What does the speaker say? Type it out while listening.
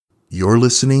You're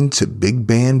listening to Big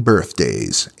Band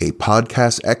Birthdays, a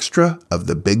podcast extra of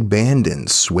the Big Band and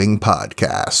Swing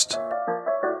podcast.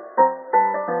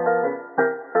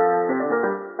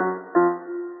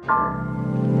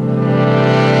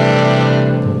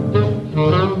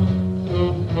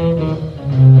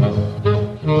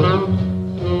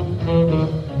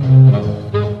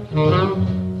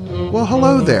 Well,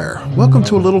 hello there. Welcome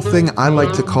to a little thing I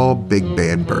like to call Big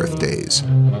Band Birthdays.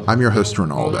 I'm your host,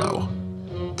 Ronaldo.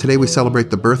 Today we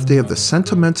celebrate the birthday of the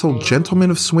Sentimental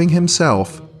Gentleman of Swing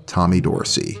himself, Tommy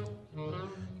Dorsey.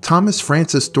 Thomas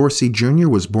Francis Dorsey Jr.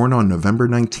 was born on November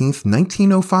 19,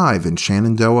 1905 in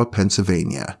Shenandoah,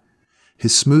 Pennsylvania.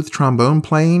 His smooth trombone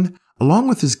playing, along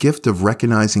with his gift of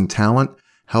recognizing talent,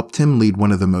 helped him lead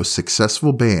one of the most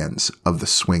successful bands of the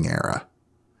swing era.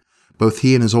 Both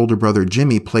he and his older brother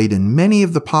Jimmy played in many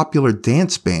of the popular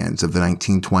dance bands of the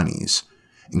 1920s,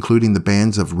 including the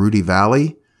bands of Rudy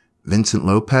Vallee, Vincent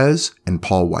Lopez, and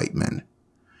Paul Whiteman.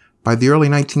 By the early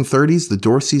 1930s, the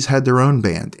Dorseys had their own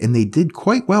band, and they did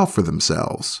quite well for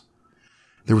themselves.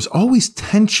 There was always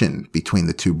tension between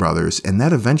the two brothers, and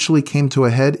that eventually came to a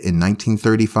head in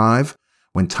 1935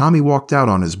 when Tommy walked out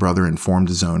on his brother and formed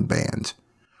his own band.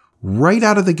 Right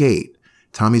out of the gate,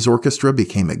 Tommy's orchestra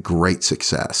became a great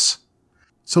success.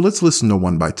 So let's listen to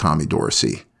one by Tommy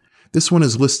Dorsey. This one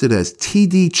is listed as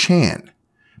T.D. Chant,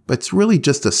 but it's really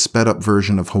just a sped-up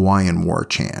version of Hawaiian War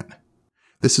Chant.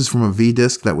 This is from a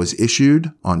V-disc that was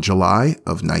issued on July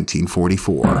of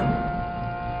 1944.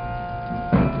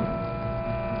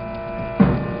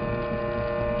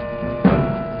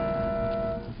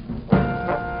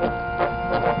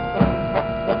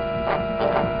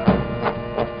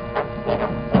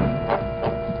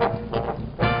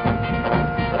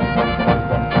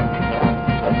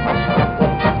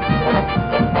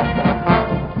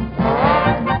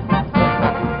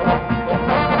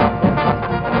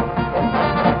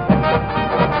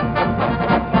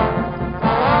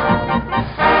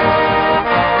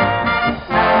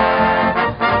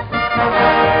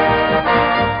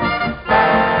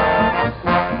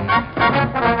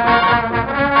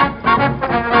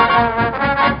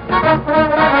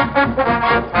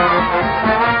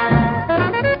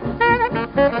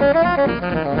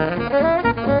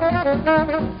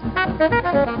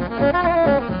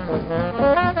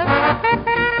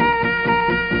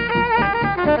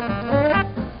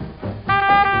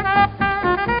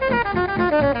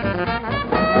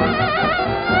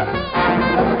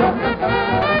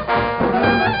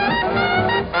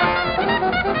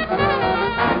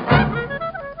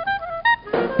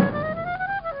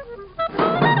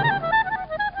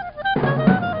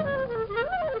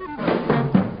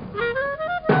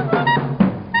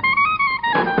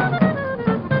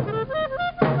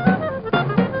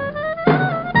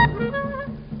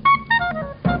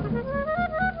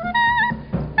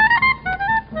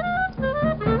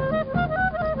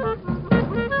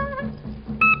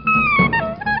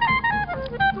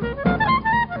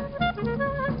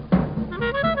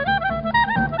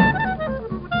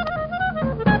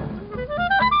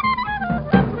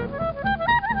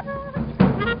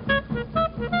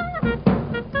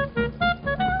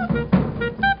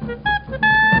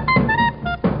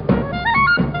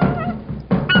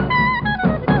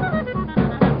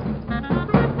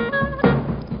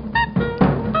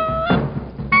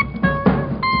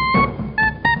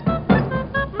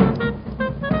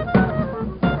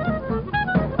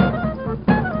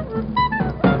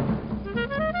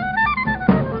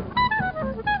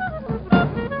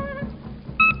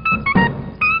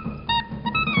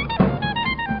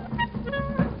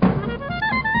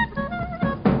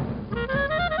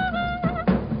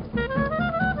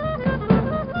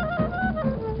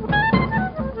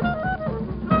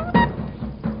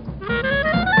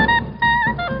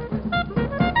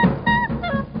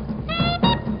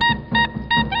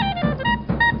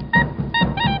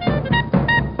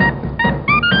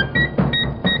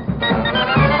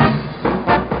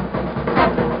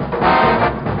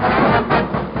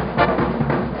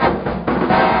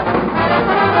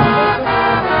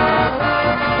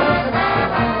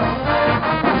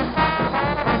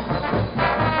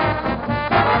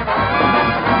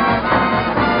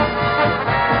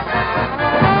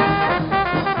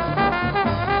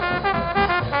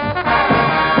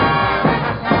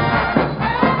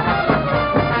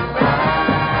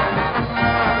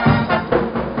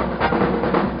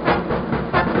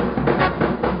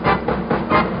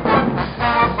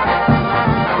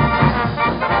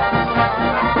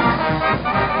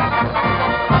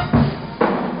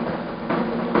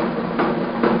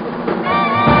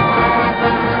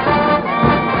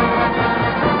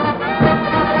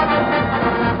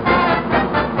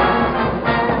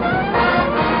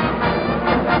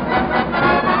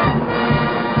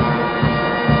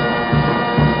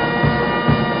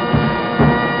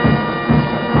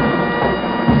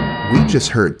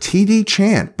 just heard TD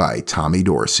Chant by Tommy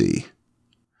Dorsey.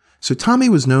 So Tommy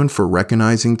was known for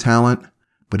recognizing talent,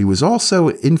 but he was also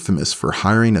infamous for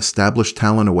hiring established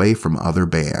talent away from other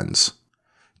bands.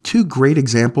 Two great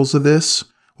examples of this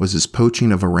was his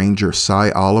poaching of arranger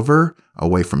Cy Oliver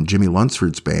away from Jimmy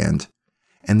Lunsford's band,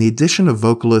 and the addition of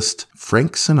vocalist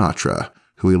Frank Sinatra,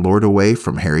 who he lured away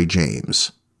from Harry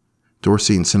James.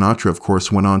 Dorsey and Sinatra, of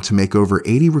course, went on to make over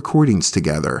 80 recordings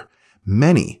together.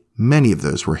 Many of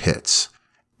those were hits.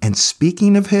 And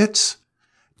speaking of hits,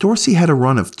 Dorsey had a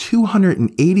run of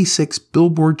 286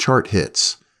 Billboard chart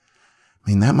hits. I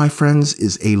mean, that, my friends,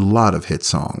 is a lot of hit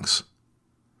songs.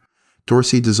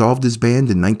 Dorsey dissolved his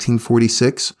band in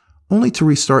 1946, only to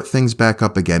restart things back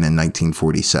up again in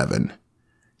 1947.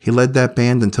 He led that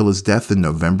band until his death in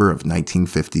November of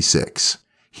 1956.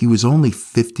 He was only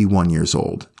 51 years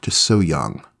old, just so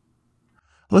young.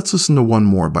 Let's listen to one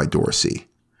more by Dorsey.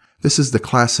 This is the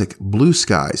classic Blue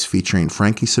Skies featuring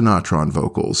Frankie Sinatra on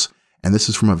vocals, and this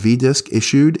is from a V-disc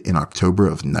issued in October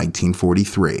of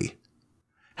 1943.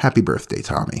 Happy birthday,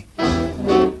 Tommy.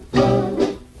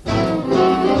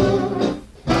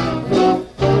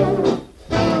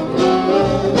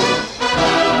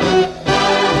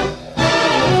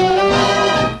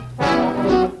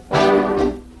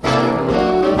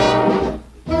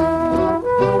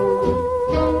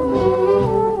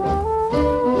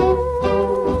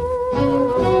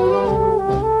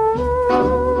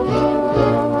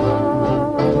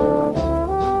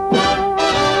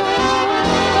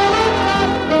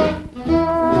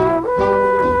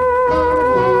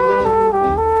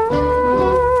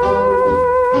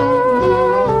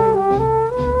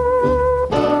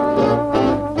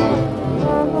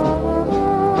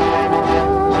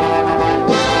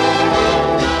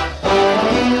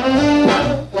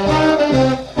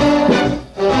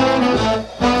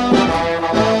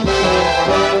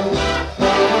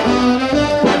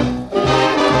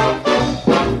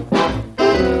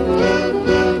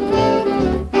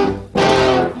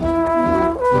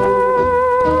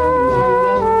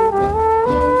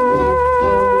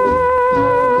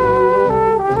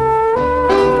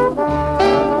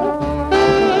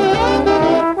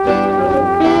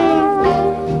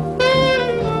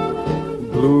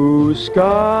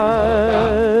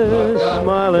 Sky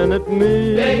smiling at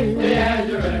me,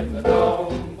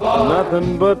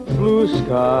 nothing but blue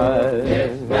sky,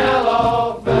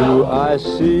 blue I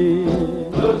see,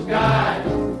 blue sky,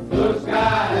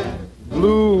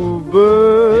 blue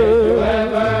bird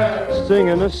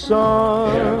singing a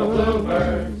song,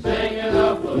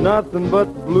 nothing but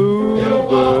blue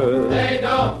bird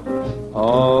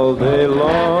all day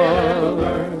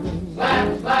long.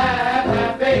 Slap, slap,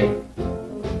 happy.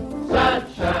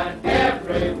 Sunshine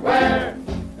everywhere,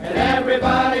 and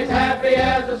everybody's happy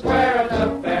as a square at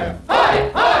the fair. Hi,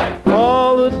 hi!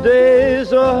 All the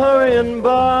days are hurrying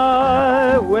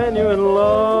by when you're in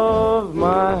love.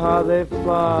 My, how they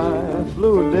fly.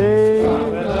 Blue days,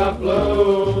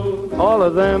 Blue. all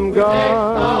of them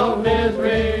gone. All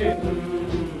misery.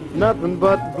 Nothing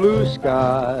but blue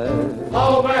skies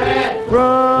Overhead.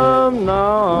 from now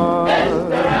on.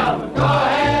 Mr. Alvin, go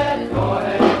ahead, go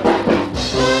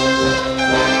ahead.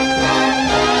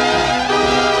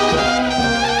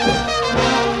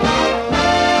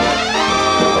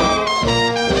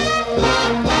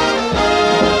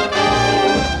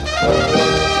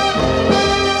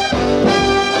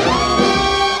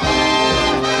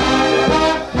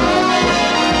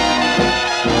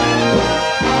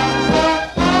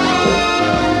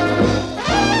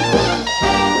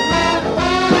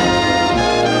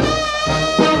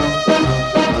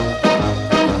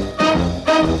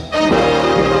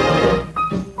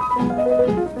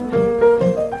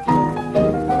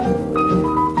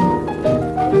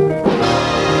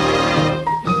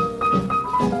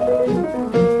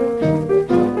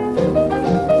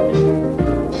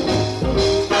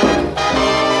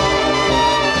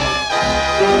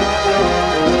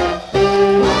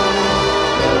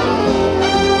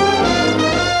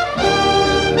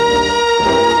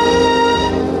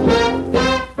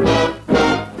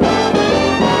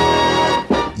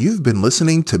 You've been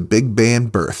listening to Big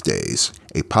Band Birthdays,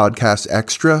 a podcast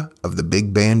extra of the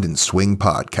Big Band and Swing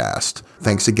podcast.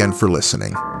 Thanks again for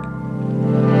listening.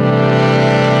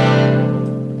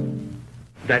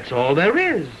 That's all there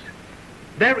is.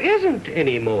 There isn't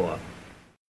any more.